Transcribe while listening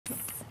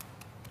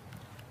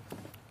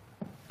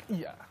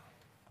Iya.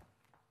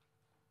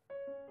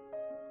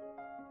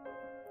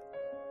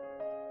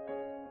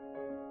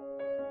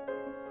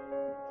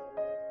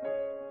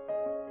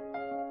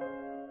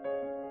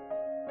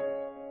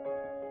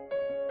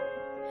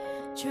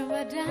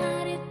 Coba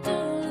dari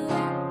dulu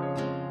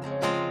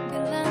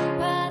bilang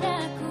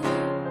padaku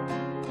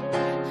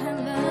I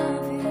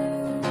love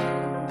you,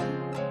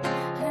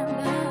 I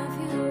love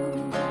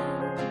you.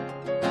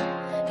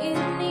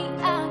 Ini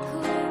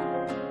aku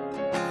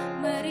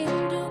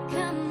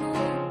merindukanmu,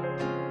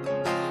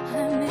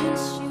 I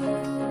miss you,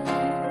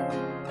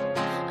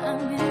 I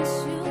miss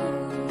you.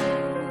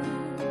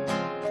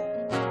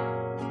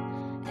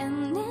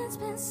 And it's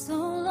been so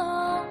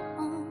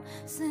long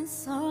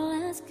since our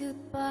last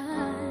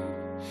goodbye,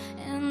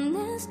 and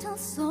it's still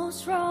so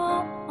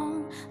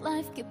strong.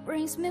 Life keep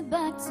brings me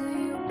back to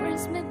you,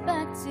 brings me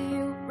back to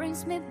you,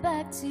 brings me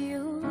back to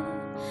you.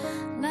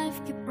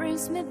 Life keep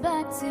brings me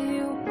back to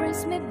you,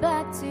 brings me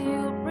back to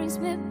you, brings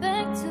me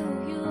back to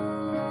you.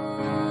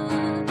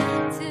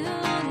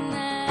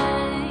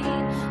 Tonight,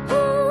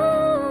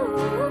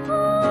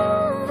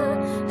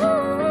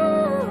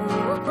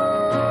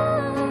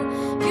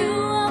 you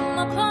are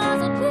my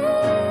puzzle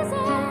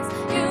pieces,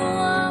 you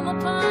are my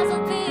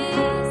puzzle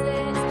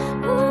pieces.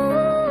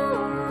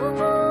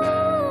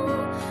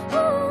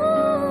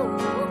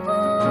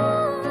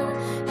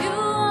 You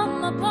are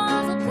my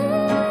puzzle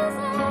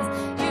pieces,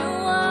 you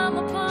are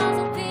my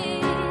puzzle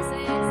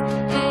pieces.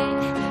 Hey,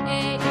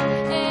 hey,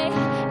 hey,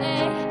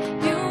 hey,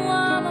 you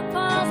are my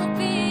puzzle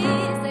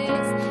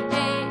pieces.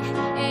 Hey,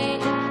 hey,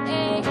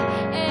 hey,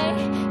 hey,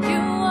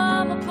 you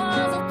are my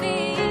puzzle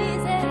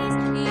pieces.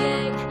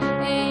 Hey,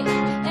 hey,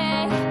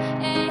 hey,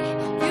 hey,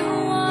 you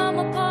are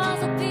my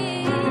puzzle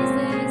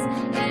pieces.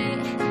 Hey,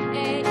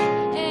 hey,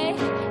 hey,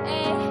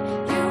 hey,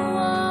 you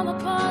are my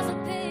puzzle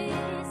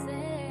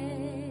pieces.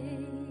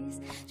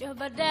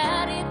 Coba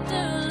dari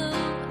dulu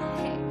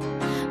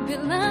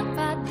bilang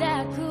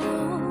padaku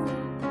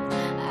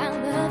I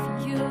love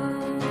you,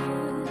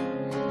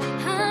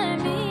 I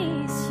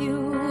miss you.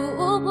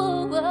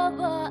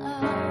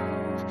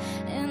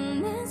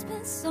 And it's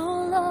been so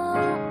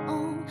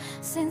long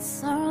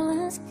since our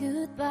last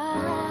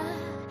goodbye,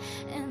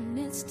 and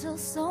it's still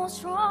so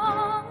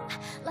strong.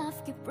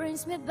 Life keep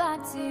brings me back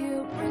to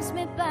you, brings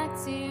me back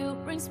to you,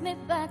 brings me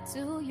back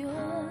to you.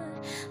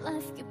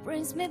 Life keep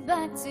brings me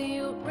back to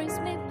you, brings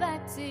me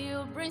back to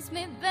you, brings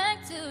me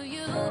back to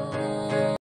you.